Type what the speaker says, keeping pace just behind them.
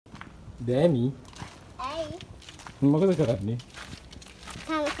දෑමි මොකද කරන්නේ?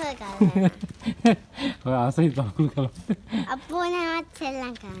 තංකල් ගලනවා. ඔය ආසයි තංකල් ගලනවා. අපෝ නවත්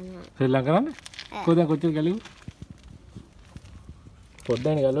සෙල්ලම් කරනවා. සෙල්ලම් කරන්නේ? කොහෙද කොච්චර ගලුවේ?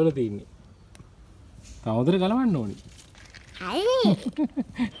 පොඩ්ඩක් ගලවලා තින්නේ. තවදර ගලවන්න ඕනි. හරි.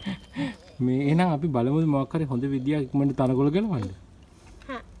 මේ එහෙනම් අපි බලමුද මොකක් හරි හොඳ විදියක් ඉක්මනට තනකොළ ගලවන්න.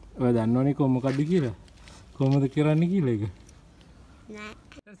 හා. ඔය දන්නවනේ කොහොමද කියලා? කොහොමද කරන්නේ කියලා ඒක? නෑ.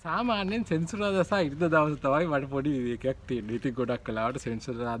 සාමාන්‍යයෙන් සෙන්සුරාදා සහ ඉරිදා දවස් තමයි මට පොඩි විවේකයක් තියෙන්නේ. ඉතින් ගොඩක් කලාවට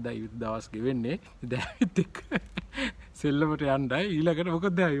සෙන්සුරාදා ඉරිදා දවස් ගෙවෙන්නේ දැවිත් එක්ක සෙල්ලමට යන්නයි. ඊළඟට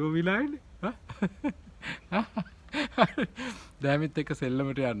මොකද දැන් ඔය විලායනේ? දැවිත් එක්ක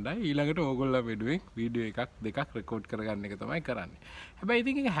සෙල්ලමට යන්නයි. ඊළඟට ඕගොල්ලෝ වෙනුවෙන් වීඩියෝ එකක් දෙකක් රෙකෝඩ් කරගන්න එක තමයි කරන්නේ. හැබැයි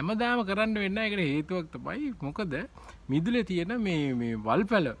ඉතින් ඒක හැමදාම කරන්න වෙන්නේ නැහැ. ඒකට හේතුවක් තමයි මොකද මිදුලේ තියෙන මේ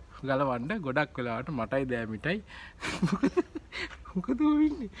වල්පැල ගලවන්න ගොඩක් වෙලාවට මටයි දෑමිටයි මොකද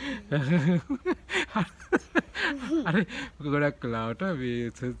වෙන්නේ? අර ගොඩක් වෙලාවට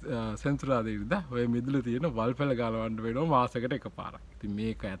මේ සෙන්සුරාදා ඉරිදා ඔය මිදුලේ තියෙන වල්පැල ගලවන්න වෙනවා මාසෙකට එකපාරක්. ඉතින්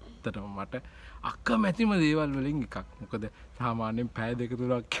මේක ඇත්තටම මට අකමැතිම දේවල් වලින් එකක්. මොකද සාමාන්‍යයෙන් පැය දෙක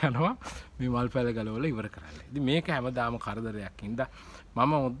තුනක් යනවා මේ වල්පැල ගලවලා ඉවර කරන්න. ඉතින් මේක හැමදාම කරදරයක් හින්දා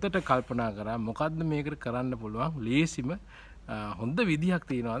මම හොද්දට කල්පනා කරා මොකද්ද මේකට කරන්න පුළුවන් ලේසිම හොඳ විදිහක්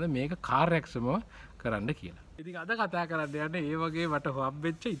තියනවාද මේක කාර්යක්ෂමව කරන්න කියලා. ඉතින් අද කතා කරන්න යන්නේ ඒ වගේ මට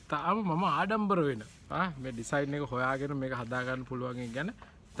හොම්බෙච්ච ඉතාලම මම ආඩම්බර වෙන මේ ඩිසයින් එක හොයාගෙන මේක හදා ගන්න පුළුවන් එක ගැන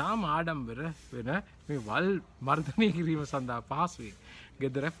තාම ආඩම්බර වෙන මේ වල් මර්ධනය කිරීම සඳහා පහසුවෙන්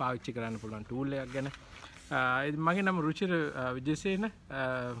ගෙදර පාවිච්චි කරන්න පුළුවන් ටූල් එකක් ගැන මගේ නම රුචිර විජේසේන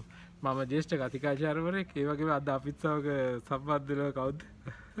මම ජ්‍යෙෂ්ඨ කතිකාචාර්යවරයෙක් ඒ වගේම අද අපිත් සමග සම්බන්ධ වෙලා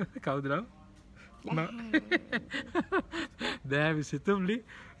කවුද නම් දෑවි සිතුම්ලි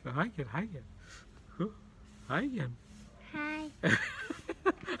හයි කියන්න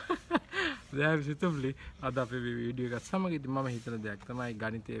දෑවි සිතුම්ලි අද අපේ වීඩියෝ එකත් සමග ඉතින් මම හිතන දෙයක් තමයි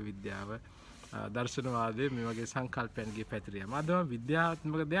ගණිතය විද්‍යාව දර්ශනවාදය මේ වගේ සංකල්පයන්ගේ පැතිරීම. අද මම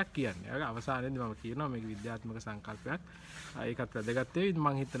විද්‍යාත්මක දෙයක් කියන්නේ. අවසානයේදී මම කියනවා මේක විද්‍යාත්මක සංකල්පයක්. ඒකත් වැදගත් වෙයි. මම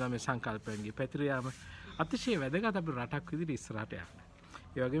හිතනවා මේ සංකල්පයන්ගේ පැතිරීම අතිශය වැදගත් අපේ රටක් විදිහට ඉස්සරහට යන්න.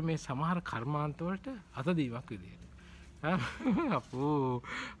 ඒ වගේ මේ සමහර කර්මාන්ත වලට අතදීමක් විදියට. අපෝ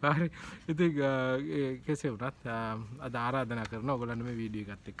හරි ඉතින් කෙසේ වුණත් අද ආරාධනා කරනවා ඔයගොල්ලන්ට මේ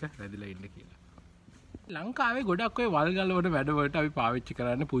වීඩියෝ එකත් එක්ක රැඳිලා ඉන්න කියලා. ලංකාවේ ගොඩක් ඔය වල් ගලවන වැඩවලට අපි පාවිච්චි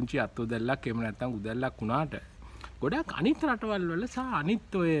කරන්නේ පුංචි අත් උදැල්ලක් එහෙම නැත්නම් උදැල්ලක් වුණාට ගොඩක් අනිත් රටවල් වල සහ අනිත්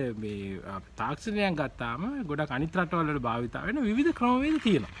ඔය මේ තාක්ෂණයන් ගත්තාම ගොඩක් අනිත් රටවල් වල භාවිත වෙන විවිධ ක්‍රමවේද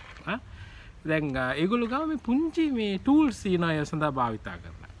තියෙනවා. දැන් ඒගොල්ලෝ ගාව මේ පුංචි මේ ටූල්ස් තියෙනවා ඒ සඳහා භාවිත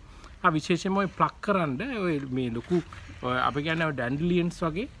කරනවා. විශේෂයෙන්ම ඔය ප්ලග් කරන්න ඔය මේ ලොකු අපි කියන්නේ ඩැන්ඩලියන්ස්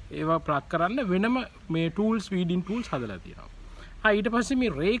වගේ ඒවා ප්ලග් කරන්න වෙනම මේ ටූල්ස් වීඩින් ටූල්ස් හදලා තියෙනවා. ඊට පස්සේ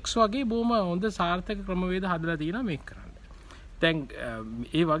මේ රේක්ස් වගේ බොහොම හොඳ සාර්ථක ක්‍රමවේද හදලා තියෙනවා මේක කරන්න. දැන්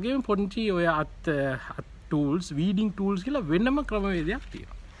ඒ වගේම පොන්චි ඔය අත් ටූල්ස් වීඩින් ටූල්ස් කියලා වෙනම ක්‍රමවේදයක්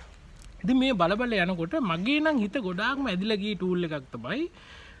තියෙනවා. ඉතින් මේ බල යනකොට මගේ නම් හිත ගොඩාක්ම ඇදිලා ගිය ටූල් එකක් තමයි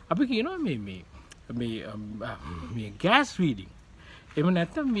අපි කියනවා මේ ගෑස් වීඩින්. එහෙම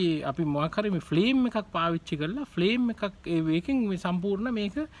නැත්නම් මේ අපි මොකක් හරි මේ ෆ්ලේම් එකක් පාවිච්චි කරලා ෆ්ලේම් එකක් ඒකෙන් මේ සම්පූර්ණ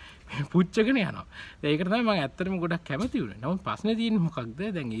මේක පුච්චගෙන යනවා. ඒකට තමයි මම ඇත්තටම ගොඩක් කැමති වුණේ. නමුත් ප්‍රශ්නේ තියෙන්නේ මොකක්ද?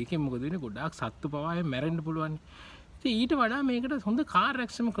 දැන් ඒකෙන් මොකද වෙන්නේ? ගොඩාක් සත්තු පවායෙන් මැරෙන්න පුළුවන්. ඉතින් ඊට වඩා මේකට හොඳ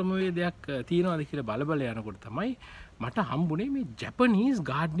කාර්යක්ෂම ක්‍රමවේදයක් තියනවාද කියලා බල යනකොට තමයි මට හම්බුනේ මේ ජපනීස්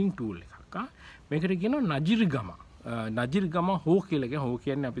ගාඩ්නින් ටූල් එකක්. මේකට කියනවා නජිරිගම. නජිරිගම හෝ කියලා හෝ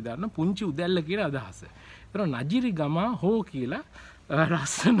කියන්නේ අපි දන්න පුංචි උදැල්ල කියන අදහස. ඒතර නජිරිගම හෝ කියලා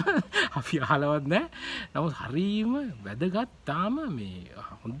රස්සන අපි අහලවත් නැහැ. නමුත් හරීම වැදගත් තාම මේ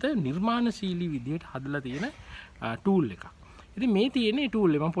හොඳ නිර්මාණශීලී විදිහට හදලා තියෙන ටූල් එකක්. ඉතින් මේ තියෙන්නේ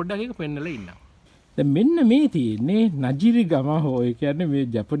ටූල් එක මම පොඩ්ඩක් ඒක පෙන්නලා ඉන්නම්. දැන් මෙන්න මේ තියෙන්නේ නජිරිගම හෝ ඒ කියන්නේ මේ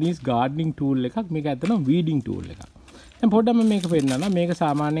ජපනීස් ගාඩ්නින් ටූල් එකක්. මේක ඇත්තටම වීඩින් ටූල් එකක්. දැන් පොඩ්ඩක් මම මේක පෙන්නනවා. මේක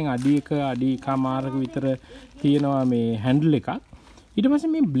සාමාන්‍යයෙන් අඩි 1.5 විතර තියෙනවා මේ හැන්ඩල් එකක්. ඊට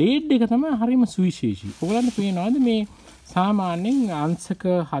පස්සේ මේ බ්ලේඩ් එක තමයි හරිම සුවිශේෂී. ඔයගලන්ට පේනවාද මේ සාමාන්‍යයෙන් අංශක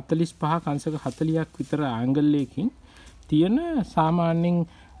 45ක් අංශක 40ක් විතර ඇන්ගල් එකකින් තියෙන සාමාන්‍යයෙන්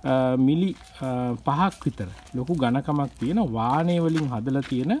මිලි 5ක් විතර ලොකු ඝනකමක් තියෙන වාණය වලින් හදලා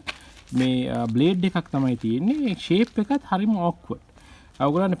තියෙන මේ බ්ලේඩ් එකක් තමයි තියෙන්නේ. ඒ ෂේප් එකත් හරිම ඔක්වර්ඩ්.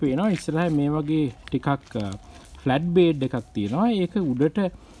 ඔයගලන්ට පේනවා ඉස්සරහා මේ වගේ ටිකක් ෆ්ලැට් බේඩ් එකක් තියෙනවා. ඒක උඩට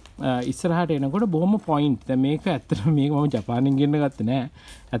ඉස්සරහට එනකොට බොහොම පොයින්ට්. දැන් මේක ඇත්තටම මේක මම ජපානයෙන් ගෙන්න ගත්තේ නෑ.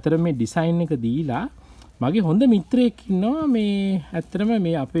 ඇත්තටම මේ ඩිසයින් එක දීලා මගේ හොඳ මිත්‍රයෙක් ඉන්නවා මේ ඇත්තටම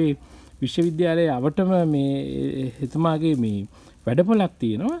මේ අපේ විශ්වවිද්‍යාලයේ අවටම මේ එතුමාගේ මේ වැඩපොලක්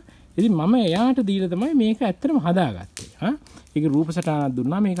තියෙනවා. ඉතින් මම එයාට දීලා තමයි මේක ඇත්තටම හදාගත්තේ. ඒක රූප සටහනක්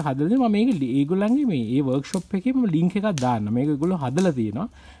දුන්නා මේක හදලා මම මේක ඒගොල්ලන්ගේ මේ ඒ වර්ක්ෂොප් එකේ මම ලින්ක් එකක් දාන්න. මේක ඒගොල්ලෝ හදලා තියෙනවා.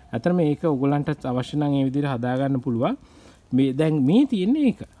 ඇත්තටම මේක ඕගොල්ලන්ට අවශ්‍ය නම් ඒ විදිහට හදා ගන්න පුළුවන්. මේ දැන් මේ තියෙන්නේ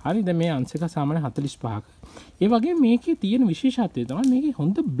ඒක. හරි දැන් මේ අංශ එක සාමාන්‍ය 45ක. ඒ වගේ මේකේ තියෙන විශේෂත්වය තමයි මේකේ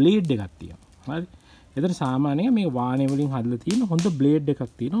හොඳ බ්ලේඩ් එකක් තියෙනවා. හරි. ඒතර සාමාන්‍යයෙන් මේ වාණය වලින් හදලා තියෙන හොඳ බ්ලේඩ් එකක්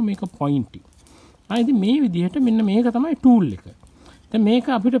තියෙනවා. මේක පොයින්ටි. ඉතින් මේ විදිහට මෙන්න මේක තමයි ටූල් එක. දැන් මේක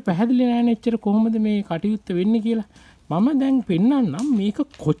අපිට පැහැදිලි නෑ නෙච්චර කොහොමද මේ කටයුත්ත වෙන්නේ කියලා. මම දැන් පෙන්නන්නම් මේක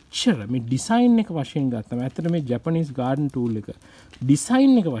කොච්චර මේ ඩිසයින් එක වශයෙන් ගත්තම ඇත්තට මේ ජපනීස් ගාඩන් ටූල් එක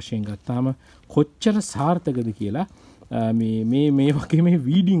ඩිසයින් එක වශයෙන් ගත්තාම කොච්චර සාර්ථකද කියලා මේ වගේ මේ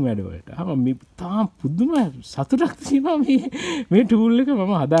වීඩින් වැඩවලට මේ තාම පුදුම සතුටක් තියෙනවා මේ ටූල් එක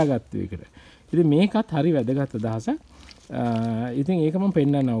මම හදාගත්ත එකට. ඉතින් මේකත් හරි වැදගත් අදහසක්. ඉතින් ඒක මම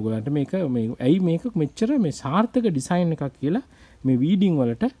පෙන්නන්න ඕගොල්ලන්ට මේක ඇයි මේක මෙච්චර මේ සාර්ථක ඩිසයින් එකක් කියලා මේ වීඩින්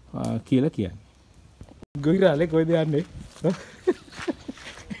වලට කියලා කියන්නේ. ගොයිරාලේ කොයිද යන්නේ?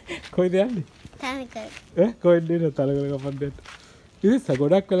 කොයිද යන්නේ? තනකර. කොයිද නේ තනකර කපන්න. ඉතින්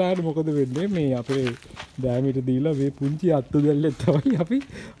ගොඩක් වෙලාවට මොකද වෙන්නේ මේ අපේ දෑමීට දීලා මේ පුංචි අත්තු දැල්ලේ තමයි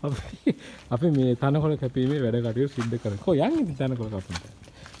අපි මේ තනකොළ කැපීමේ වැඩ කටයුතු සිද්ධ කරන්නේ. කො යන්නේ ඉතින් තනකොළ කපන්න.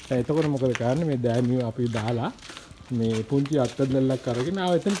 එතකොට මොකද කරන්නේ මේ දෑමී අපි දාලා මේ පුංචි අත්තු දැල්ලක් අරගෙන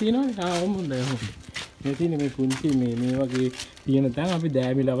එතන තියෙනවනේ. හොඳයි. මේ තියෙන මේ පුංචි මේ වගේ තියෙන තැන් අපි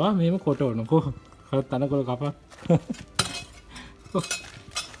දෑමිලවා මේව කොටවන. තනකොළ කපන්න.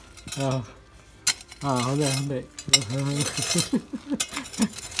 හොඳයි.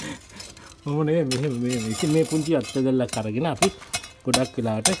 මොනේ මේ පුංචි අත්ත දැල්ලක් අරගෙන අපි ගොඩක්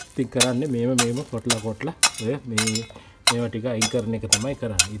වෙලාවට ටික කරන්නේ මේව කොටලා ඔය මේවා ටික අයින් කරන එක තමයි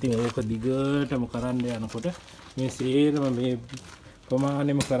කරන්නේ. ඉතින් ඕක දිගටම කරන්න යනකොට මේ සේරම මේ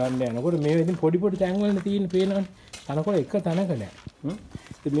ප්‍රමාණයම කරන්න යනකොට මේ ඉතින් පොඩි තැන් වල තියෙන පේනවනේ. තනකොළ එක තැනක නෑ.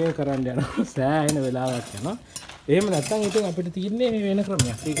 ඉතින් මේක කරන්න යනකොට සෑහෙන වෙලාවක් යනවා. එහෙම නැත්නම් ඉතින් අපිට තියෙන්නේ මේ වෙන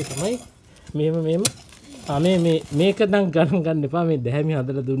ක්‍රමයක්. ඒක තමයි මේක නම් ගණන් ගන්න එපා. මේ දැහැමි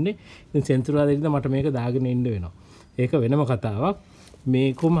හදලා දුන්නේ. ඉතින් සෙන්සුරාදෙන්ද මට මේක දාගෙන ඉන්න වෙනවා. ඒක වෙනම කතාවක්. මේ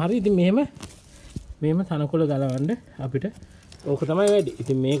කොහොම හරි ඉතින් මෙහෙම තනකොළ ගලවන්න අපිට ඕක තමයි වැඩි.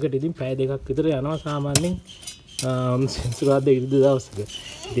 ඉතින් මේකට ඉතින් පැය දෙකක් විතර යනවා සාමාන්‍යයෙන් සෙන්සුරාදේ ඉරිදා දවසක.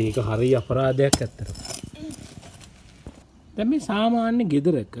 ඉතින් ඒක හරි අපරාධයක් ඇත්තටම. දැන් මේ සාමාන්‍ය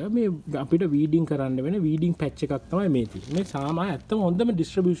ගෙදරක මේ අපිට වීඩින් කරන්න වෙන වීඩින් පැච් එකක් තමයි මේ තියෙන්නේ. මේ සාමාන්‍ය ඇත්තම හොඳම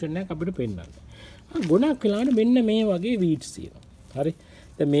ඩිස්ට්‍රිබියුෂන් එකක් අපිට පෙන්නන්නේ. ගොඩක් වෙලාවට මෙන්න මේ වගේ වීඩ්ස් තියෙනවා. හරි.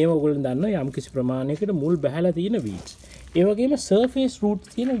 දැන් මේව ඔයගොල්ලෝ දන්නවා යම් කිසි ප්‍රමාණයකට මුල් බැහැලා තියෙන වීඩ්ස්. ඒ වගේම සර්ෆේස් රූට්ස්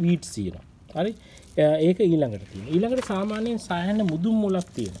තියෙන වීඩ්ස් තියෙනවා. හරි. ඒක ඊළඟට තියෙනවා. ඊළඟට සාමාන්‍යයෙන් සායන මුදුන් මුලක්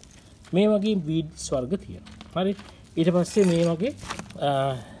තියෙනවා. මේ වගේ වීඩ්ස් වර්ග තියෙනවා. හරි. ඊට පස්සේ මේ වගේ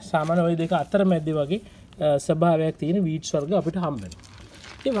සාමාන්‍ය ওই දෙක අතර මැද්දේ වගේ ස්වභාවයක් තියෙන වීඩ්ස් වර්ග අපිට හම්බ වෙනවා.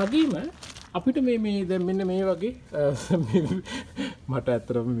 ඒ වගේම අපිට මේ දැන් මෙන්න මේ වගේ මට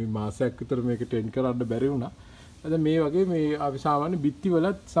ඇත්තටම මේ මාසයක් විතර මේක ටෙන් කරන්න බැරි වුණා. දැන් මේ වගේ මේ අපි සාමාන්‍ය බිත්ති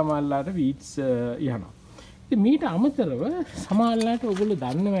වලත් සමහරලාට වීඩ්ස් යනවා. ඉතින් මීට අමතරව සමහරලාට ඔයගොල්ලෝ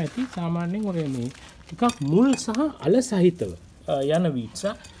දන්නවා ඇති සාමාන්‍යයෙන් ඔය මේ ටිකක් මුල් සහ අල සහිතව යන වීඩ්ස්.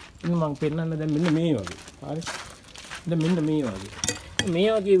 ඉතින් මම පෙන්නන්න දැන් මෙන්න මේ වගේ. හරි. දැන් මෙන්න මේ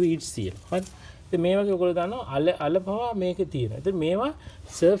වගේ වීඩ්ස් තියෙනවා. හරි. ඉතින් මේ වගේ ඔයගොල්ලෝ දන්නවා අල පවා මේකේ තියෙනවා. ඉතින් මේවා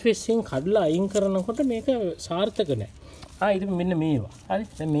සර්ෆේස් එකෙන් කඩලා අයින් කරනකොට මේක සාර්ථක නැහැ. ඉතින් මෙන්න මේවා. හරි.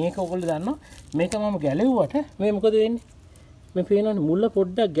 දැන් මේක ඔයගොල්ලෝ දන්නවා මේක මම ගැලෙව්වට මේ මොකද වෙන්නේ? මේ පේනවනේ මුල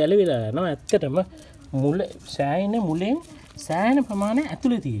පොඩ්ඩක් ගැලවිලා යනවා. ඇත්තටම මුලෙන් සෑහෙන ප්‍රමාණයක්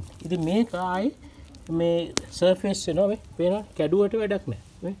ඇතුලේ තියෙනවා. ඉතින් මේක ආයේ මේ සර්ෆේස් වෙනවා මේ පේනවා කැඩුවට වැඩක් නැහැ.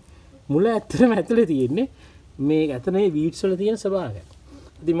 මේ මුල ඇත්තටම ඇතුලේ තියෙන්නේ මේ ඇතනේ වීඩ්ස් වල තියෙන ස්වභාවය.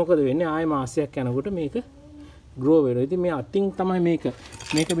 ඉතින් මොකද වෙන්නේ ආයෙ මාසයක් යනකොට මේක ග්‍රෝ වෙනවා. ඉතින් මේ අතින් තමයි මේක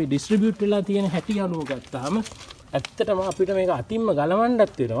මේ ඩිස්ට්‍රිබියුට් වෙලා තියෙන හැටි අනුව ගත්තාම ඇත්තටම අපිට මේක අතින්ම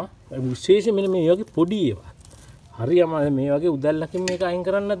ගලවන්නත් වෙනවා. විශේෂයෙන් මේ වගේ පොඩි ඒවා. හරියම මේ වගේ උදැල්ලකින් මේක අයින්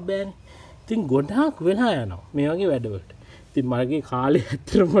කරන්නත් බෑනේ. ඉතින් ගොඩාක් වෙලා යනවා මේ වගේ වැඩවලට. ඉතින් මගේ කාලේ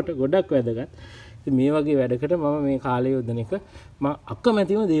ඇත්තටම ගොඩක් වැදගත්. ඉතින් මේ වගේ වැඩකට මම මේ කාලය යොදන එක මම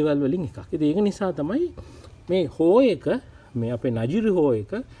අකමැතිම දේවල් වලින් එකක්. ඉතින් ඒක නිසා තමයි මේ හෝ එක මේ අපේ නජිරි හෝ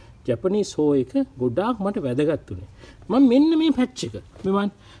එක ජපනීස් හෝ එක ගොඩාක් මට වැදගත් උනේ. මම මෙන්න මේ පැච් එක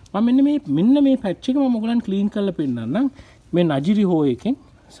මෙන්න මේ පැච් එක මම ඔයගලන්ට ක්ලීන් කරලා පෙන්නන්නම්. මේ නජිරි හෝ එකෙන්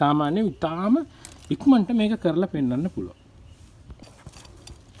සාමාන්‍ය ඉතාලම ඉක්මනට මේක කරලා පෙන්නන්න පුළුවන්.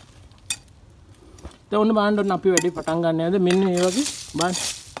 දැන් ඔන්න බලන්න අපි වැඩි පටන් ගන්න යද්දී මෙන්න මේ වගේ බලන්න.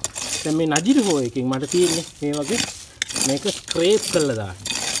 දැන් මේ නජිරි හෝ එකෙන් මට තියෙන්නේ මේ වගේ මේක ස්ක්‍රේප් කරලා දාන්න.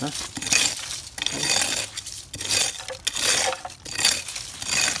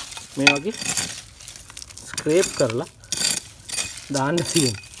 මේ වගේ ස්ක්‍රේප් කරලා දාන්න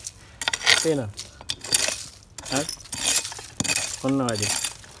තියෙනවා. පේනවා. හරි. ඔන්න වගේ.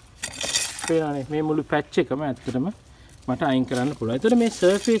 පේනවානේ මේ මුළු පැච් එකම ඇත්තටම මට අයින් කරන්න පුළුවන්. ඒතර මේ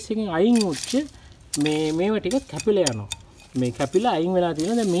සර්ෆේස් එකෙන් අයින් වුච්ච මේව ටික කැපිලා යනවා. මේ කැපිලා අයින් වෙලා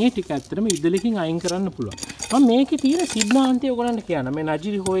තියෙනවා. දැන් මේ ටික ඇත්තටම ඉදලකින් අයින් කරන්න පුළුවන්. මම මේකේ තියෙන සිද්ධාන්තය ඔයගලන්ට කියන්න. මේ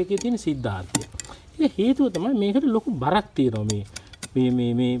නජිරි හෝ එකේ තියෙන සිද්ධාන්තය. ඒක හේතුව තමයි මේකට ලොකු බරක් තියෙනවා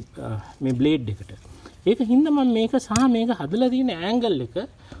මේ බ්ලේඩ් එකට. ඒක හින්දා මම මේක සහ මේක හදලා තියෙන ඇන්ගල් එක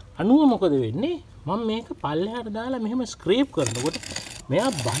අනුව මොකද වෙන්නේ? මම මේක පල්ලෙහාට දාලා මෙහෙම ස්ක්‍රේප් කරනකොට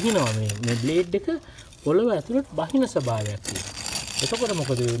මෙයා බහිනවා මේ බ්ලේඩ් එක පොළව ඇතුළට බහින ස්වභාවයක් තියෙනවා. එතකොට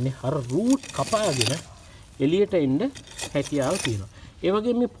මොකද වෙන්නේ? අර රූට් කපාගෙන එළියට එන්න හැකියාව තියෙනවා. ඒ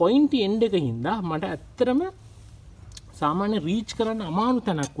වගේ මේ පොයින්ටි එන්ඩ් එකකින්ද මට ඇත්තටම සාමාන්‍ය රීච් කරන්න අමාරු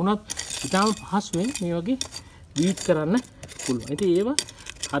තැනක් වුණත් ඉතාම පහසුවෙන් මේ වගේ රීච් කරන්න පුළුවන්. ඉතින් ඒවා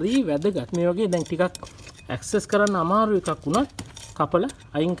හරිය වැදගත්. මේ වගේ දැන් ටිකක් ඇක්සස් කරන්න අමාරු එකක් වුණත් කපලා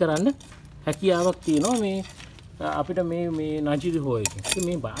අයින් කරන්න හැකියාවක් තියෙනවා මේ අපිට මේ නජිරි හෝ එකේ. ඉතින්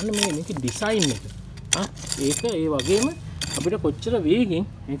මේ බලන්න මේකේ ඩිසයින් එක. ඒක ඒ වගේම අපිට කොච්චර වේගෙන්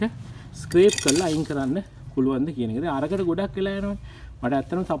ඒක ස්ක්‍රේප් කරලා අයින් කරන්න පුළුවන්ද කියන එක. දැන් අරකට ගොඩක් වෙලා යනවනේ. මට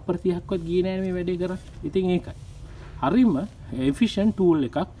ඇත්තටම තප්පර 30ක්වත් ගියේ නෑ මේ වැඩේ කරා. ඉතින් ඒකයි. හරිම efficient tool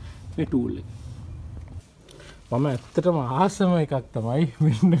එකක් මේ tool එක. මම ඇත්තටම ආසම එකක් තමයි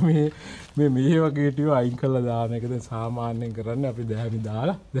මෙන්න මේ වගේ ටික අයින් කරලා දාන එක. දැන් සාමාන්‍යයෙන් කරන්නේ අපි දැහැමි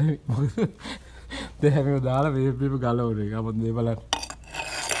දාලා දැහැමිව දාලා මේ ගලවන එක. අපොත් මේ බලන්න.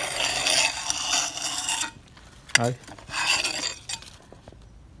 හරි.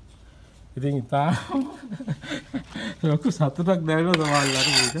 ඉතින් ඉතා ලොකු සතුටක් දැනෙනවා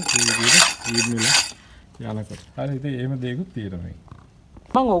සමහරවිට මේක වීඩියෝ යනකොට. හරි ඉතින් එහෙම දෙයක්ත් තියෙනවා මේක.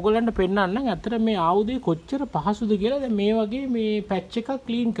 මම ඕගොල්ලන්ට පෙන්නන්නම් ඇත්තට මේ ආයුධය කොච්චර පහසුද කියලා. දැන් මේ වගේ මේ පැච් එකක්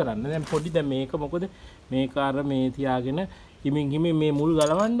ක්ලීන් කරන්න. දැන් පොඩි දැන් මේක මොකද මේක අර මේ තියාගෙන හිමින් මේ මුල්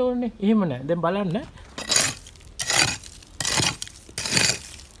ගලවන්න ඕනේ. එහෙම නෑ. දැන් බලන්න.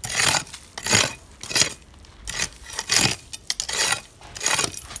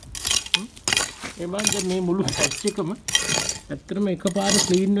 මේ මුළු පැච් එකම ඇත්තටම එකපාර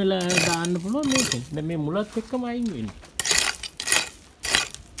ක්ලීන් වෙලා දාන්න පුළුවන් මේකෙන්. දැන් මේ මුලත් එක්කම අයින් වෙන්නේ.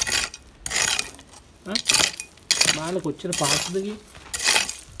 මාන කොච්චර පහසුද කිය.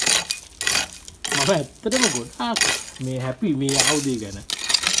 මම ඇත්තටම ගොඩාක් මේ හැපි මේ ආයුධය ගැන.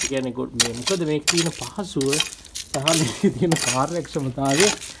 ඒ කියන්නේ මේ මොකද මේක තියෙන පහසුව සහ මේකේ තියෙන කාර්යක්ෂමතාවය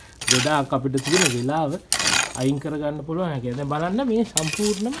ගොඩාක් අපිට තියෙන වෙලාව අයින් කරගන්න පුළුවන්. දැන් බලන්න මේ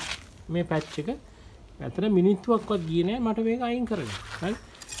සම්පූර්ණම මේ පැච් එක ඇතර මිනිත්තුවක්වත් ගියේ නෑ මට මේක අයින් කරගන්න. හරි.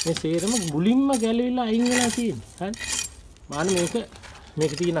 මේ සේරම මුලින්ම ගැලවිලා අයින් වෙලා තියෙන්නේ. හරි. මාන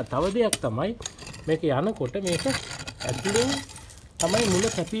මේක තියෙන තව දෙයක් තමයි මේක යනකොට මේක ඇතුලෙන් තමයි මුල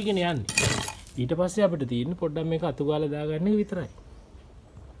කැපීගෙන යන්නේ. ඊට පස්සේ අපිට තියෙන්නේ පොඩ්ඩක් මේක අතු ගාලා දාගන්න එක විතරයි.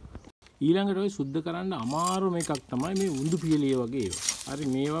 ඊළඟට ඔය සුද්ධ කරන්න අමාරුම එකක් තමයි මේ උඳු පියලිය වගේ ඒවා. හරි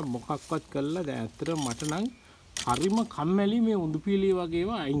මේවා මොකක්වත් කළා දැන් ඇත්තට මට නම් හරිම කම්මැලි මේ උඳු පියලිය වගේ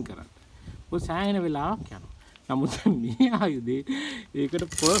ඒවා අයින් කරන්න. ඔය සෑහෙන වෙලාවක් යනවා. නමුත් මේ ආයුධේ ඒකට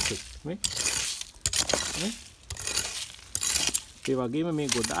පර්ෆෙක්ට් මේ ඒ වගේම මේ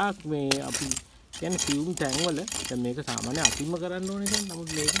ගොඩාක් මේ අපි කියන්නේ සියුම් තැන්වල දැන් මේක සාමාන්‍ය අතින්ම කරන්න ඕනේ දැන්. නමුත්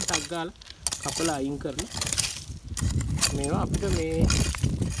මේකෙන් ටක් ගාලා කපලා අයින් කරලා මේවා අපිට මේ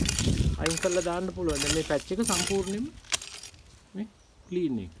අයින් කරලා දාන්න පුළුවන්. දැන් මේ පැච් එක සම්පූර්ණයෙන්ම මේ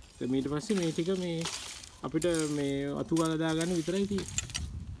ක්ලීන් එක. දැන් ඊට පස්සේ මේ ටික මේ අපිට මේ අතු ගාලා දාගන්න විතරයි තියෙන්නේ.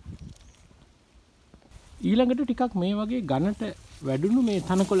 ඊළඟට ටිකක් මේ වගේ ඝනට වැඩුණු මේ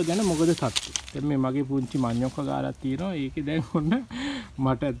තනකොළ ගැන මොකද තත්ත්වය? දැන් මේ මගේ පුංචි මඤ්ඤොක්ක ගාලා තියෙනවා. ඒකේ දැන් ඔන්න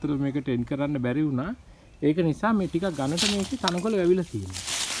මට ඇත්තට මේක ටෙන් කරන්න බැරි වුණා. ඒක නිසා මේ ටිකක් ඝනට මේකේ තනකොළ වැවිලා තියෙනවා.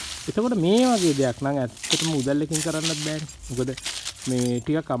 එතකොට මේ වගේ දෙයක් නම් ඇත්තටම උදැල්ලකින් කරන්නත් බෑනේ. මොකද මේ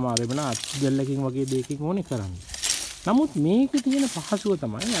ටිකක් අමාරු වෙන අත්දැල්ලකින් වගේ දෙයකින් ඕනේ කරන්න. නමුත් මේකේ තියෙන පහසුව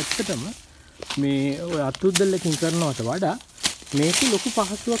තමයි ඇත්තටම මේ ඔය අත්උදැල්ලකින් කරනවට වඩා මේකේ ලොකු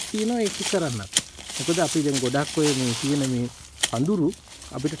පහසුවක් තියෙනවා ඒක කරන්නත්. මොකද අපි දැන් ගොඩක් ඔය මේ තියෙන මේ පඳුරු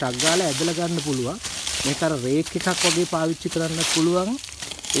අපිට ටක් ගාලා ඇදලා ගන්න පුළුවන්. මේක අර රේක් එකක් වගේ පාවිච්චි කරන්නත් පුළුවන්.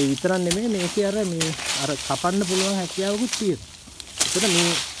 ඒ විතරක් නෙමෙයි මේකේ අර කපන්න පුළුවන් හැකියාවකුත් තියෙනවා. ඒකට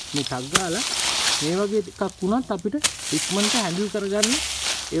මේ ටක් ගාලා මේ වගේ එකක් වුණත් අපිට ඉක්මනට හැන්ඩල් කරගන්න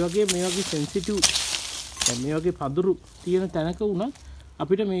ඒ වගේ මේ වගේ සෙන්සිටිව් මේ වගේ පඳුරු තියෙන තැනක වුණත්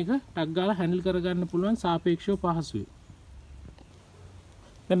අපිට මේක ටක් ගාලා හැන්ඩල් කරගන්න පුළුවන් සාපේක්ෂව පහසුයි.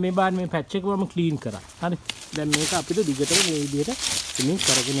 දැන් මේ බාහිර මේ පැච් එක වම ක්ලීන් කරා. හරි. දැන් මේක අපිට දිගටම මේ විදිහට ක්ලීන්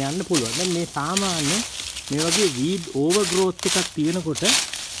කරගෙන යන්න පුළුවන්. දැන් මේ සාමාන්‍ය මේ වගේ වීඩ් ඕවර්ග්‍රෝත් එකක් තියෙනකොට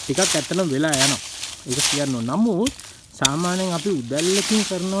ටිකක් ඇත්තටම වෙලා යනවා. ඒක කියන්න ඕන. නමුත් සාමාන්‍යයෙන් අපි උදැල්ලකින්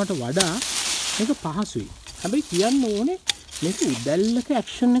කරනවට වඩා මේක පහසුයි. හැබැයි කියන්න ඕනේ මේක උදැල්ලක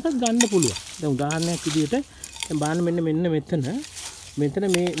ඇක්ෂන් එකක් ගන්න පුළුවන්. දැන් උදාහරණයක් විදිහට දැන් බලන්න මෙන්න මෙතන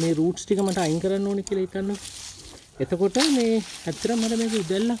මේ රූට්ස් ටික මට අයින් කරන්න ඕනේ කියලා හිතන්න. එතකොට මේ ඇත්තටම මට මේක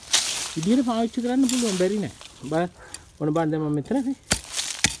උදැල්ල විදිහට පාවිච්චි කරන්න පුළුවන් බැරි නෑ. බලන්න බලන්න දැන් මම මෙතන නේ.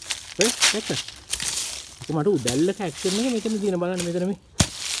 ඔය ඒක මට උදැල්ලක ඇක්ෂන් එක මෙතන දින බලන්න මෙතන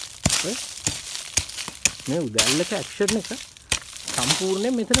මේ උදැල්ලක ඇක්ෂන් එක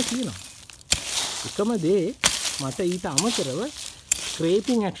සම්පූර්ණයෙන් මෙතන තියෙනවා. එකම දේ මට ඊට අමතරව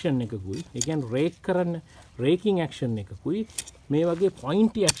ස්ක්‍රේපින් ඇක්ෂන් එකකුයි, ඒ කියන්නේ රේක් කරන්න රේකින් ඇක්ෂන් එකකුයි, මේ වගේ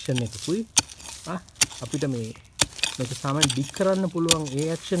පොයින්ටි ඇක්ෂන් එකකුයි අපිට මේක සාමාන්‍ය ඩික් කරන්න පුළුවන් ඒ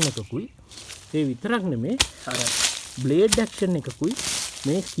ඇක්ෂන් එකකුයි. ඒ විතරක් නෙමෙයි අර බ්ලේඩ් ඇක්ෂන් එකකුයි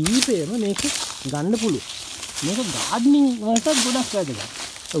මේ කීපෙම මේක ගන්න පුළුවන්. මේක ගාඩ්නින් වලට ගොඩක් වැදගත්.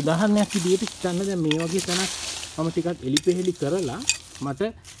 උදාහරණයක් විදිහට හිතන්න දැන් මේ වගේ තැනක් මම ටිකක් එලිපෙහෙලි කරලා මට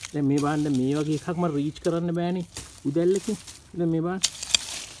දැන් මේ බලන්න මේ වගේ එකක් මම රීච් කරන්න බෑනේ උදැල්ලකින්. දැන් මේ බලන්න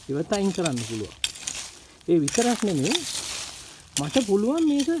ඉවත් අයින් කරන්න පුළුවන්. ඒ විතරක් නෙමෙයි මට පුළුවන්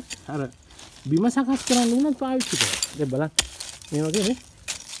මේක අර බිම සකස් කරන්න උනත් පාවිච්චි කරන්න. දැන් බලන්න මේ වගේ නේ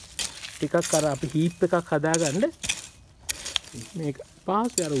ටිකක් අර අපි හීප් එකක් හදාගන්න මේක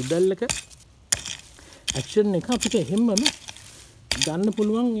පාස්සේ අර උදැල්ලක ඇක්ෂන් එක අපිට එහෙම්මම ගන්න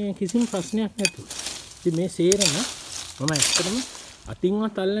පුළුවන් කිසිම ප්‍රශ්නයක් නැතුව. ඉතින් මේ සේරම මම ඇත්තටම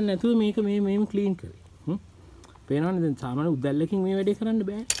අතින්වත් අල්ලන්නේ නැතුව මේක මේම ක්ලීන් කරේ. පේනවනේ දැන් සාමාන්‍ය උදැල්ලකින් මේ වැඩේ කරන්න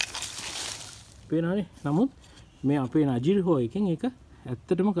බෑ. පේනවනේ. නමුත් මේ අපේ නජිර් හෝ එකෙන් ඒක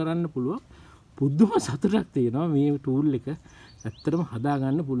ඇත්තටම කරන්න පුළුවන්. පුදුම සතුටක් තියෙනවා මේ ටූල් එක ඇත්තටම හදා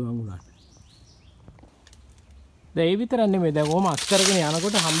ගන්න පුළුවන් වුණාට. දැන් ඒ විතරක් නෙමෙයි දැන් ඕම අස් කරගෙන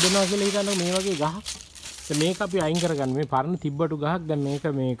යනකොට හම්බෙනවා කියලා හිතනවා මේ වගේ ගහක්. දැන් මේක අපි අයින් කරගන්න මේ පරණ තිබ්බටු ගහක් දැන් මේක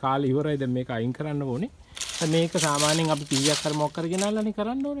මේ කාලේ ඉවරයි දැන් මේක අයින් කරන්න ඕනේ. දැන් මේක සාමාන්‍යයෙන් අපි පීයක් කර මොකක් කරගෙන ආලානේ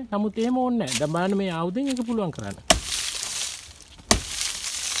කරන්න ඕනේ. නමුත් එහෙම ඕනේ නැහැ. දැන් බලන්න මේ ආයුධෙන් ඒක පුළුවන් කරන්න.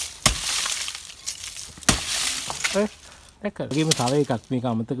 ඒකගේම තව එකක් මේක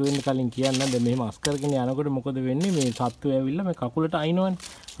අමතක වෙන්න කලින් කියන්න දැන් මෙහෙම අස් කරගෙන යනකොට මොකද වෙන්නේ මේ සත්තු ඇවිල්ලා මේ කකුලට අයින්නවනේ.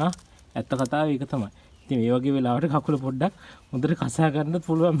 ඇත්ත කතාව ඒක තමයි. ඉතින් මේ වගේ වෙලාවට කකුල පොඩ්ඩක් හොඳට කසා ගන්නත්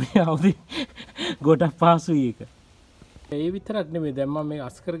පුළුවන් මේ ආයුධෙන්. ගොඩක් පහසුයි ඒක. ඒ විතරක් නෙමෙයි දැන් මම මේ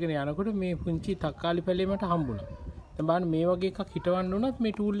අස් කරගෙන යනකොට මේ පුංචි තක්කාලි පැලේ මට හම්බුණා. දැන් බලන්න මේ වගේ එකක් හිටවන්න උනත්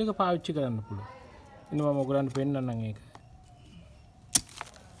මේ ටූල් එක පාවිච්චි කරන්න පුළුවන්. ඉතින් මම ඔයගලන්ට පෙන්නන්නම් ඒක.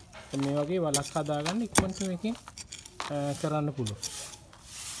 දැන් මේ වගේ වලක් හදාගන්න ඉක්මනට මේකෙන් කරන්න පුළුවන්.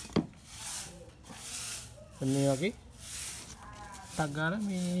 මේ වගේ ටක් ගාලා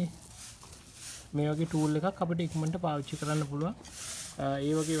මේ වගේ ටූල් එකක් අපිට ඉක්මනට පාවිච්චි කරන්න පුළුවන්.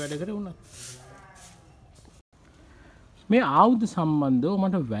 ඒ වගේ වැඩකට වුණා. මේ ආයුධ සම්බන්ධව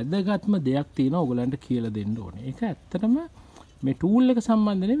මට වැදගත්ම දෙයක් තියෙනවා ඔයගලන්ට කියලා දෙන්න ඕනේ. ඒක ඇත්තටම මේ ටූල් එක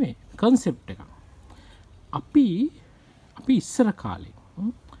සම්බන්ධ නෙමෙයි concept එකක්. අපි ඉස්සර කාලේ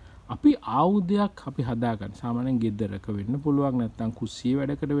අපි ආයුධයක් අපි හදාගන්න සාමාන්‍යයෙන් ගෙදරක වෙන්න පුළුවන් නැත්නම් කුස්සිය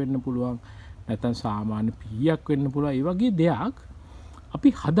වැඩකට වෙන්න පුළුවන් නැත්නම් සාමාන්‍ය පීයක් වෙන්න පුළුවන්. ඒ වගේ දෙයක් අපි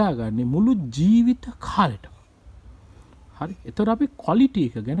හදාගන්නේ මුළු ජීවිත කාලෙටම. හරි. ඒතර අපි ක්වොලිටි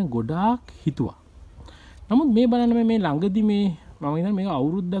එක ගැන ගොඩාක් හිතුවා. නමුත් මේ බලන්න මේ ළඟදි මේ මම හිතන්නේ මේක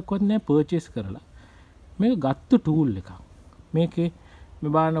අවුරුද්දක්වත් නෑ පර්චේස් කරලා මේක ගත්ත ටූල් එකක්. මේකේ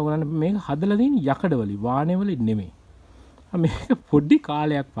මේ බලන්න ඔයගොල්ලන් මේක හදලා තියෙන යකඩ වලින් වානේ වලින් නෙමෙයි. මේක පොඩි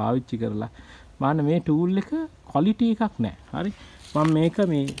කාලයක් පාවිච්චි කරලා බලන්න මේ ටූල් එක ක්වොලිටි එකක් නෑ. හරි. මම මේක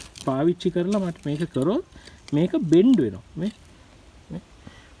මේ පාවිච්චි කරලා මට මේක කරොත් මේක බෙන්ඩ් වෙනවා. මේ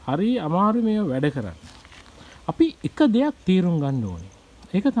හරි අමාරු මේ වැඩ කරන්න. අපි එක දෙයක් තීරුම් ගන්න ඕනේ.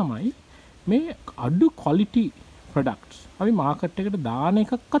 ඒක තමයි මේ අඩු ක්වොලිටි ප්‍රොඩක්ට්ස් අපි මාකට් එකට දාන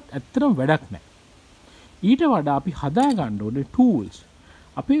එකක්වත් ඇත්තටම වැඩක් නැහැ. ඊට වඩා අපි හදා ගන්න ඕනේ ටූල්ස්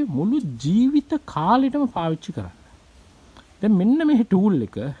අපේ මුළු ජීවිත කාලෙටම පාවිච්චි කරන්න. දැන් මෙන්න මේ ටූල්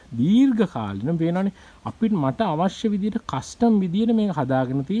එක දීර්ඝ කාලිනව වෙනවනේ අපිට මට අවශ්‍ය විදිහට කස්ටම් විදිහට මේක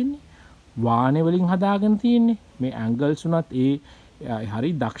හදාගෙන තියෙන්නේ. වානේ වලින් හදාගෙන තියෙන්නේ. මේ ඇන්ගල්ස් උනත් ඒ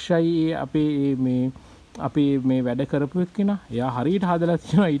හරි දක්ෂයි අපේ මේ වැඩ කරපු එක්කෙනා. එයා හරියට හදලා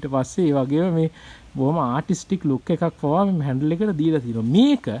තියෙනවා. ඊට පස්සේ ඒ වගේම මේ බොහොම ආටිස්ටික් ලුක් එකක් පවා මේ හැන්ඩල් එකට දීලා තියෙනවා.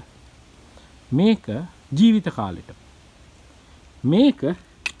 මේක ජීවිත කාලෙට. මේක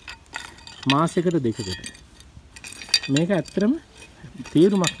මාසයකට දෙකකට. මේක ඇත්තටම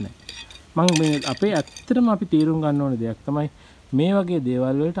තීරුමක් නැහැ. මම මේ අපේ ඇත්තටම අපි තීරුම් ගන්න ඕන දෙයක් තමයි මේ වගේ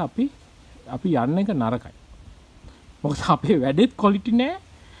දේවල් වලට අපි යන්න එක නරකයි. මොකද අපේ වැඩෙත් ක්වොලිටි නැහැ.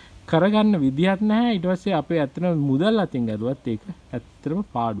 කරගන්න විදියක් නැහැ. ඊට පස්සේ අපේ ඇත්තටම මුදල් අතින් ගලුවත් ඒක ඇත්තටම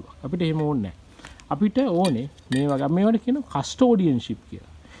පාඩුවක්. අපිට එහෙම ඕනේ නැහැ. අපිට ඕනේ මේ වගේ මේවට කියනවා කස්ටෝඩියන්ෂිප්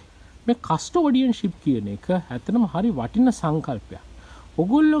කියලා. මේ කස්ටෝඩියන්ෂිප් කියන එක ඇත්තටම හරි වටින සංකල්පයක්.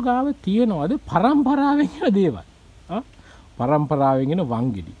 ඔගොල්ලෝ ගාව තියනවාද පරම්පරාවෙන් යන දේවල්? පරම්පරාවෙන් එන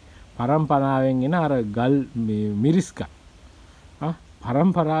වංගෙඩි. පරම්පරාවෙන් එන අර ගල් මිරිස්කා.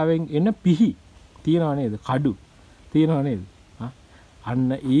 පරම්පරාවෙන් එන පිහි තියනව නේද? කඩු තියනව නේද?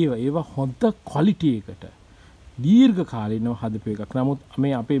 අන්න ඒව හොඳ ක්වොලිටි එකට දීර්ඝ කාලිනව හදපු එකක්. නමුත්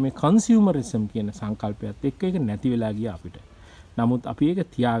මේ අපේ මේ කන්සියුමරිසම් කියන සංකල්පයත් එක්ක ඒක නැති වෙලා ගියා අපිට. නමුත් අපි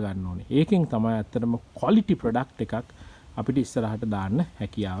ඒක තියාගන්න ඕනේ. ඒකෙන් තමයි ඇත්තටම ක්වොලිටි ප්‍රොඩක්ට් එකක් අපිට ඉස්සරහට දාන්න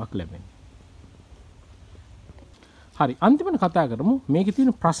හැකියාවක් ලැබෙන්නේ. හරි, අන්තිමට කතා කරමු මේකේ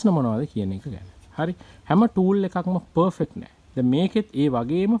තියෙන ප්‍රශ්න මොනවද කියන එක ගැන. හරි, හැම ටූල් එකක්ම පර්ෆෙක්ට් නෑ. දැන් මේකෙත් ඒ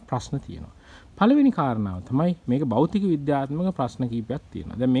වගේම ප්‍රශ්න තියෙනවා. පළවෙනි කාරණාව තමයි මේක භෞතික විද්‍යාත්මක ප්‍රශ්න කීපයක්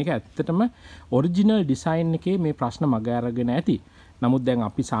තියෙනවා. දැන් මේක ඇත්තටම ඔරිජිනල් ඩිසයින් එකේ මේ ප්‍රශ්න මග අරගෙන ඇති. නමුත් දැන්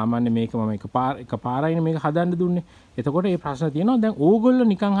අපි සාමාන්‍ය මේක මම එකපාරයිනේ මේක හදන්න දුන්නේ. එතකොට මේ ප්‍රශ්න තියෙනවා. දැන් ඕගොල්ලෝ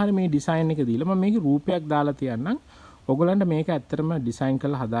නිකන් හරි මේ ඩිසයින් එක දීලා මම මේකේ රූපයක් දාලා තියන්නම්. ඕගොල්ලන්ට මේක ඇත්තටම ඩිසයින්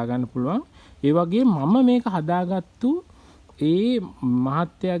කරලා හදා ගන්න පුළුවන්. ඒ වගේ මම මේක හදාගත්තු ඒ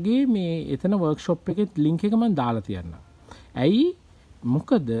මහත්තයාගේ මේ එතන වර්ක්ෂොප් එකේ ලින්ක් එක මම දාලා තියන්නම්. ඇයි?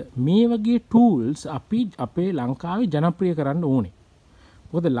 මොකද මේ වගේ ටූල්ස් අපි අපේ ලංකාවේ ජනප්‍රිය කරන්න ඕනේ.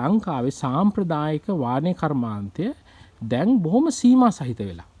 මොකද ලංකාවේ සාම්ප්‍රදායික වාණේ කර්මාන්තය දැන් බොහොම සීමා සහිත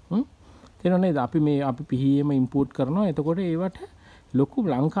වෙලා. තේරෙනවද නේද? අපි පිහියෙම ඉම්පෝට් කරනවා. එතකොට ඒවට ලොකු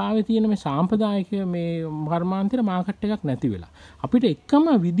ලංකාවේ තියෙන මේ සාම්ප්‍රදායික මේ කර්මාන්තේ මාකට් එකක් නැති වෙලා. අපිට එකම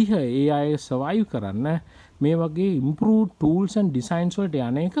විදිහ ඒ අය සර්වයිව් කරන්න මේ වගේ ඉම්ප්‍රූව්ඩ් ටූල්ස් ඇන්ඩ් ඩිසයින්ස් වලට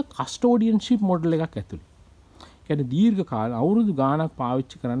යන්නේක කස්ටෝඩියන්ෂිප් මොඩල් එකක් ඇතුළේ. කියන්නේ දීර්ඝ කාල අවුරුදු ගාණක්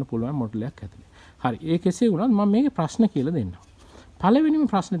පාවිච්චි කරන්න පුළුවන් මොඩල් එකක් ඇතුළේ. හරි, ඒ කෙසේ වුණත් මම මේකේ ප්‍රශ්න කියලා දෙන්නම්. පළවෙනිම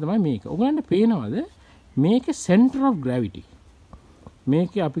ප්‍රශ්නේ තමයි මේක. ඔයගලන්ට පේනවද මේකේ center of gravity?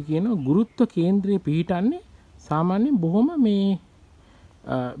 මේකේ අපි කියනවා ගුරුත්ව කේන්ද්‍රය පිහිටන්නේ සාමාන්‍යයෙන් බොහොම මේ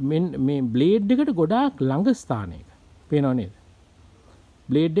බ්ලේඩ් එකට ගොඩාක් ළඟ ස්ථානයක. පේනව නේද?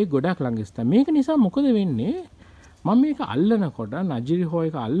 බ්ලේඩ් එක ගොඩාක් ළඟ ස්ථාන. මේක නිසා මොකද වෙන්නේ? මම මේක අල්ලනකොට නජිරි හෝ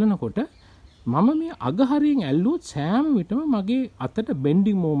එක අල්ලනකොට මම මේ අගහරියෙන් ඇල්ලුවොත් සෑම විටම මගේ අතට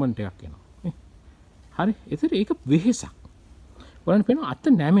බෙන්ඩිං මූවමන්ට් එකක් එනවා. හරි, ඒතර ඒක වෙහෙසක්. බලන්න පේනවා අත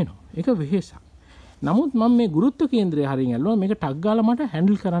නැමෙනවා. ඒක වෙහෙසක්. නමුත් මම මේ ගුරුත්ව කේන්ද්‍රය හරියෙන් ඇල්ලුවා මේක ටක් ගාලා මට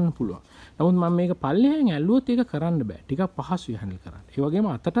හැන්ඩල් කරන්න පුළුවන්. නමුත් මම මේක පල්ලෙහෙන් ඇල්ලුවොත් ඒක කරන්න බෑ. ටිකක් පහසුයි හැන්ඩල් කරන්න. ඒ වගේම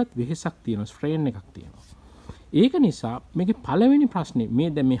අතටත් වෙහෙසක් තියෙනවා, ස්ට්‍රේන් එකක් තියෙනවා. ඒක නිසා මේකේ පළවෙනි ප්‍රශ්නේ මේ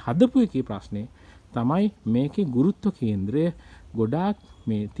දැන් මේ හදපු එකේ ප්‍රශ්නේ තමයි මේකේ ගුරුත්ව කේන්ද්‍රය ගොඩාක්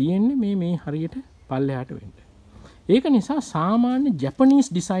මේ තියෙන්නේ මේ හරියට පල්ලෙහාට වෙන්න. ඒක නිසා සාමාන්‍ය ජපනීස්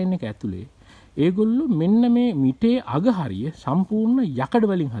ඩිසයින් එක ඇතුලේ ඒගොල්ලෝ මෙන්න මේ මිටේ අග හරිය සම්පූර්ණ යකඩ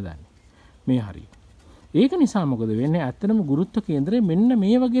වලින් හදන්නේ. මේ හරිය. ඒක නිසා මොකද වෙන්නේ? ඇත්තටම ගුරුත්ව කේන්ද්‍රය මෙන්න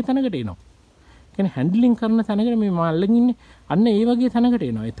මේ වගේ තැනකට එනවා. කියන්නේ හැන්ඩලින් කරන තැනකට මේ මල්ලෙන් ඉන්නේ අන්න ඒ වගේ තැනකට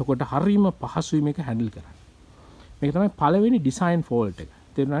එනවා. එතකොට හරීම පහසුයි මේක හැන්ඩල් කරන්න. මේක තමයි පළවෙනි ඩිසයින් ෆෝල්ට් එක.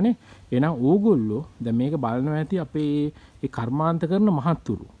 තේරුණානේ? එහෙනම් ඕගොල්ලෝ දැන් මේක බලනවා ඇති අපේ ඒ කර්මාන්ත කරන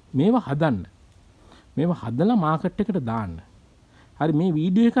මහත්තුරු. මේවා හදන්න. මේවා හදලා මාකට් එකට දාන්න. හරි, මේ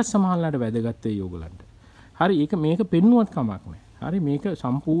වීඩියෝ එකක් සමහරලාට වැදගත් වෙයි ඕගොල්ලන්ට. හරි, මේක පෙන්නුවත් කමක් නැහැ. හරි, මේක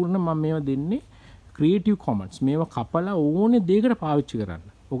සම්පූර්ණ මම මේවා දෙන්නේ ක්‍රියේටිව් කොමන්ස්. මේවා කපලා ඕනේ දෙයකට පාවිච්චි කරන්න.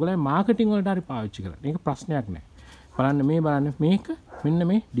 ඕගොල්ලෝ මාකටිං වලට හරි පාවිච්චි කරන්න. ඒක ප්‍රශ්නයක් නැහැ. බලන්න මේක මෙන්න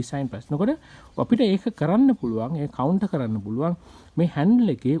මේ ඩිසයින් ප්‍රශ්නකොට අපිට ඒක කරන්න පුළුවන්, ඒ කවුන්ටර් කරන්න පුළුවන්. මේ හැන්ඩල්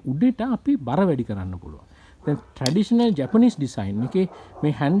එකේ උඩට අපි බර වැඩි කරන්න පුළුවන්. දැන් ට්‍රැඩිෂනල් ජපනීස් ඩිසයින් එකේ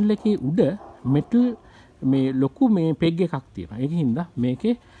මේ හැන්ඩල් එකේ උඩ මෙටල් මේ ලොකු මේ පෙග් එකක් තියෙනවා. ඒකින් හින්දා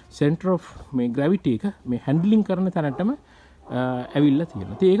මේකේ center of මේ gravity එක මේ හැන්ඩලින් කරන තැනටම ඇවිල්ලා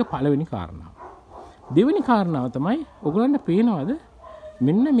තියෙනවා. ඉතින් ඒක පළවෙනි කාරණාව. දෙවෙනි කාරණාව තමයි ඔයගලන්ට පේනවද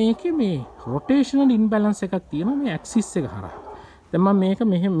මෙන්න මේකේ මේ rotational imbalance එකක් තියෙනවා මේ axis එක හරහා. දැන්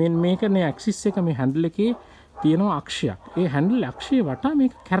මම මේකනේ axis එක මේ හැන්ඩල් එකේ තියෙනවා අක්ෂයක්. ඒ හැන්ඩල් අක්ෂයේ වටා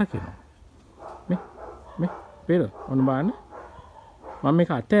මේක කැරකෙනවා. මේ පේද? ඔන්න බලන්න. මම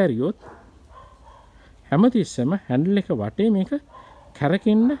මේක අතෑරියොත් හැමතිස්සෙම හැන්ඩල් එක වටේ මේක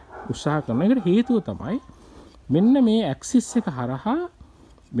කැරකෙන්න උත්සාහ කරනවා. ඒකට හේතුව තමයි මෙන්න මේ ඇක්සිස් එක හරහා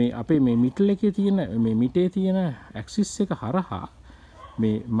මේ අපේ මේ මිටල් එකේ තියෙන මේ මිටේ තියෙන ඇක්සිස් එක හරහා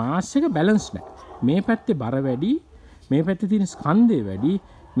මේ මාස් එක බැලන්ස් නැහැ. මේ පැත්තේ බර වැඩි, මේ පැත්තේ තියෙන ස්කන්ධය වැඩි,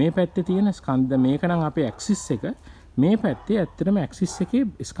 මේ පැත්තේ තියෙන ස්කන්ධ මේක නම් අපේ ඇක්සිස් එක, මේ පැත්තේ ඇත්තටම ඇක්සිස් එකේ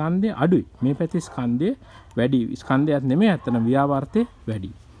ස්කන්ධය අඩුයි. මේ පැත්තේ ස්කන්ධය වැඩි. ස්කන්ධයක් නෙමෙයි ඇත්තටම ව්‍යාවර්තය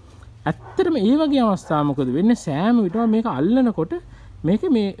වැඩි. ඇත්තටම ඒ වගේ අවස්ථා මොකද වෙන්නේ? සෑම විටම මේක අල්ලනකොට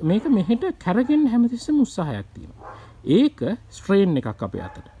මේක මෙහෙට කැරගෙන්න හැමතිස්සෙම උත්සාහයක් තියෙනවා. ඒක ස්ට්‍රේන් එකක් අපේ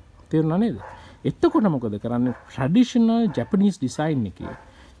අතට. තේරුණා නේද? එතකොට මොකද කරන්නේ? ට්‍රැඩිෂනල් ජපනීස් ඩිසයින් එකේ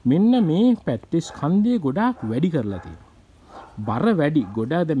මෙන්න මේ පැත්තේ ස්කන්ධය ගොඩාක් වැඩි කරලා තියෙනවා. බර වැඩි.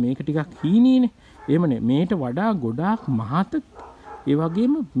 ගොඩාක් දැන් මේක ටිකක් හීනීනේ. එහෙමනේ මේට වඩා ගොඩාක් මහත ඒ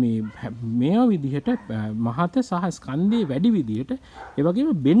වගේම මේ විදිහට මහත සහ ස්කන්ධයේ වැඩි විදිහට ඒ වගේම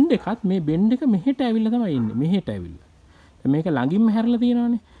බෙන්ඩ් එකත් මේ බෙන්ඩ් එක මෙහෙට ඇවිල්ලා තමයි ඉන්නේ. මෙහෙට ඇවිල්ලා. දැන් මේක ළඟින්ම හැරලා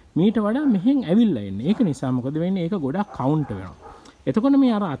තියෙනවානේ. මීට වඩා මෙහෙන් ඇවිල්ලා ඉන්නේ. ඒක නිසා මොකද වෙන්නේ? ඒක ගොඩක් කවුන්ට් වෙනවා. එතකොට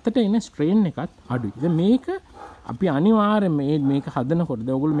මේ අර අතට එන ස්ට්‍රේන් එකත් අඩුයි. දැන් මේක අපි අනිවාර්යෙන් මේක හදනකොට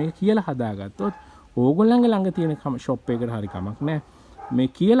දැන් ඕගොල්ලෝ මේක කියලා හදාගත්තොත් ඕගොල්ලන්ගේ ළඟ තියෙන ෂොප් එකකට හරි කමක් නැහැ. මේ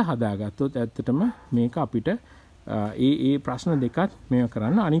කියලා හදාගත්තොත් ඇත්තටම මේක අපිට ඒ ප්‍රශ්න දෙකත් මේව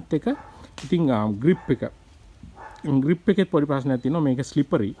කරන්න. අනිත් එක ඉතින් ග්‍රිප් එකේ පොඩි ප්‍රශ්නයක් තියෙනවා. මේක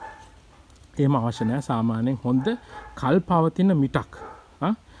ස්ලිපරි. එහෙම අවශ්‍ය නැහැ. සාමාන්‍යයෙන් හොඳ කල් පවතින මිටක්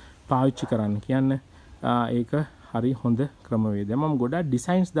පාවිච්චි කරන්න කියන්නේ ඒක හරි හොඳ ක්‍රමවේදයක්. මම ගොඩක්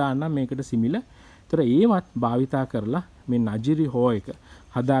ඩිසයින්ස් දාන්නම් මේකට සිමිල. ඒතර ඒවත් භාවිතා කරලා මේ නජිරි හෝ එක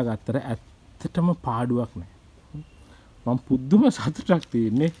හදාගත්තට ඇත්තටම පාඩුවක් නැහැ. මම පුදුම සතුටක්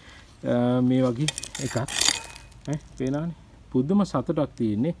තියෙන්නේ මේ වගේ එකක්. පේනවනේ. පුදුම සතුටක්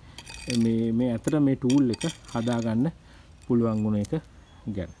තියෙන්නේ මේ ඇත්තට මේ ටූල් එක හදාගන්න පුළුවන් වුණ එක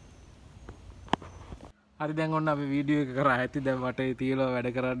ගැන. හරි දැන් ඔන්න අපි වීඩියෝ එක කරා ඇති. දැන් වටේ තියලා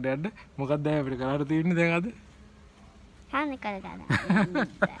වැඩ කරන්න යන්න. මොකක්ද අපිට කරන්න තියෙන්නේ දැන් අද? කන්න කරගන්න.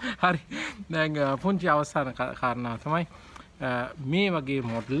 හරි. දැන් පුංචි අවසාන කාරණා තමයි මේ වගේ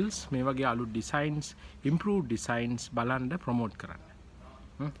මොඩල්ස්, මේ වගේ අලුත් ඩිසයින්ස්, ඉම්ප්‍රූව්ඩ් ඩිසයින්ස් බලන්න ප්‍රොමෝට් කරන්න.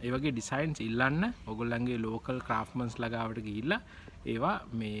 ඒ වගේ ඩිසයින්ස් ඉල්ලන්න ඔයගොල්ලන්ගේ ලෝකල් ක්‍රාෆ්ට්මන්ස් ළඟාවට ගිහිල්ලා ඒවා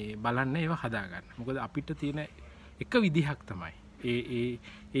මේ බලන්න ඒවා හදාගන්න. මොකද අපිට තියෙන එක විදිහක් තමයි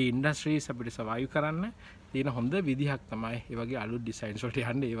ඒ ඉන්ඩස්ට්‍රීස් අපිට සර්වයිව් කරන්න තියෙන හොඳ විදිහක් තමයි ඒ වගේ අලුත් ඩිසයින්ස් වලට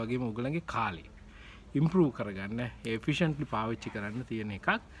යන්න. ඒ වගේම ඔයගොල්ලන්ගේ කාලේ ඉම්ප්‍රූව් කරගන්න, එෆිෂන්ට්ලි පාවිච්චි කරන්න තියෙන එකක්.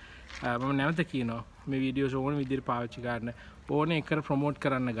 මම නැවත කියනවා මේ වීඩියෝස් ඕන විදිහට පාවිච්චි කරන්න, ඕන එකට ප්‍රොමෝට්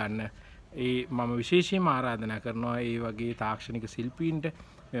කරන්න ගන්න. මම විශේෂයෙන්ම ආරාධනා කරනවා ඒ වගේ තාක්ෂණික ශිල්පීන්ට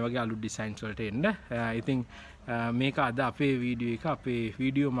මේ වගේ අලුත් ඩිසයින්ස් වලට එන්න. ඉතින් මේක අද අපේ වීඩියෝ එක අපේ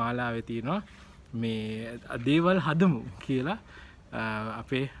වීඩියෝ මාලාවේ තියෙනවා මේ දේවල් හදමු කියලා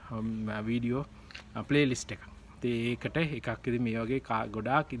අපේ වීඩියෝ ප්ලේලිස්ට් එක. ඒකට එකක් ඉතින් මේ වගේ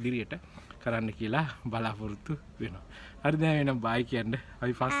ගොඩාක් ඉදිරියට කරන්න කියලා බලාපොරොත්තු වෙනවා. හරි දැන් එනම් බයි කියන්න.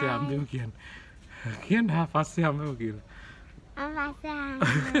 අපි පස්සේ හම්බෙමු කියන්න. කියන්න පස්සේ හම්බෙමු කියලා.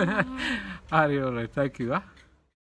 හරි all right. Thank you.